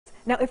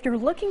Now, if you're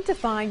looking to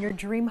find your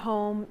dream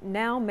home,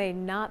 now may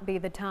not be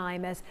the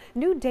time, as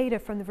new data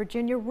from the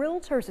Virginia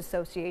REALTORS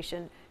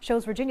Association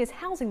shows Virginia's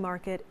housing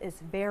market is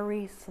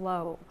very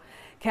slow.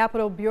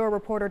 Capitol Bureau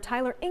reporter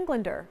Tyler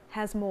Englander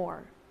has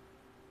more.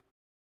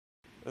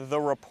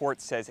 The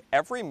report says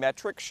every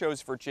metric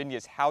shows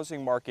Virginia's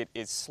housing market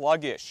is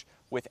sluggish,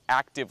 with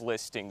active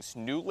listings,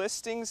 new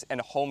listings, and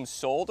homes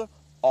sold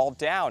all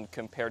down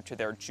compared to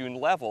their June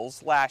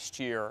levels last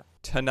year.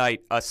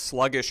 Tonight, a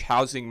sluggish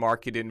housing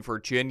market in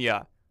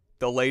Virginia.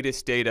 The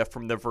latest data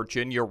from the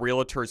Virginia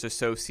Realtors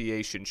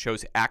Association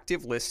shows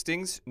active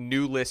listings,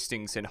 new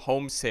listings, and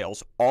home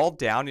sales all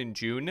down in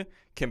June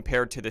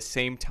compared to the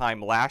same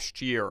time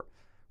last year.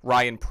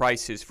 Ryan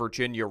Price is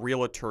Virginia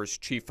Realtors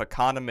chief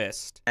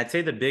economist. I'd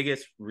say the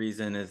biggest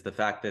reason is the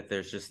fact that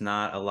there's just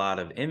not a lot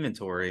of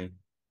inventory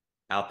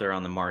out there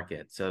on the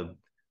market. So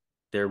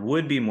there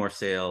would be more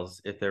sales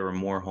if there were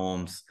more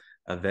homes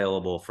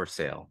available for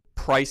sale.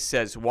 Price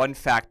says one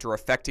factor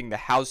affecting the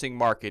housing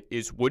market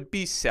is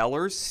would-be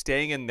sellers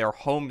staying in their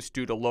homes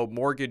due to low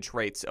mortgage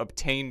rates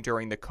obtained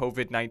during the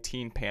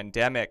COVID-19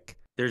 pandemic.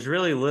 There's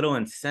really little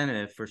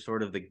incentive for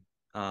sort of the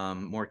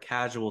more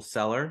casual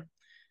seller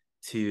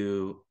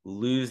to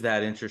lose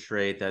that interest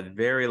rate, that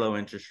very low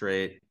interest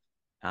rate,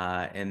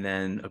 and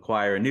then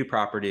acquire a new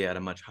property at a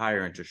much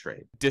higher interest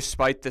rate.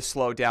 Despite the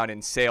slowdown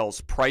in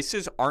sales,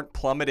 prices aren't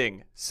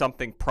plummeting,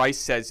 something Price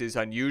says is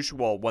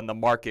unusual when the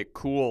market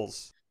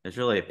cools. There's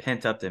really a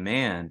pent-up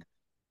demand,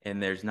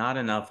 and there's not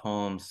enough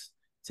homes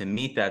to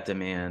meet that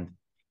demand.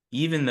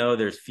 Even though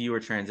there's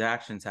fewer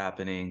transactions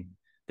happening,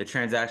 the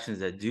transactions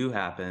that do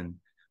happen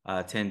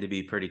tend to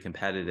be pretty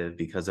competitive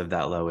because of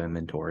that low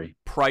inventory.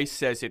 Price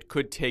says it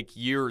could take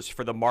years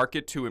for the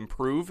market to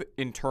improve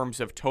in terms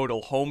of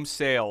total home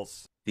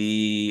sales.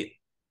 The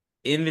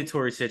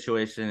inventory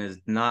situation is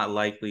not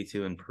likely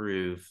to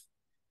improve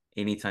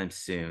anytime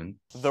soon.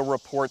 The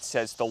report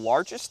says the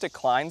largest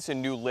declines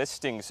in new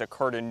listings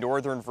occurred in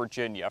Northern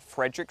Virginia,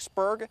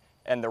 Fredericksburg,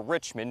 and the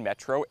Richmond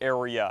metro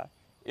area.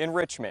 In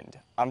Richmond,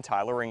 I'm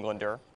Tyler Englander.